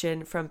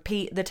collection from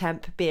Pete the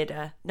Temp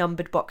Bearder,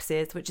 Numbered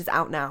Boxes, which is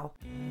out now.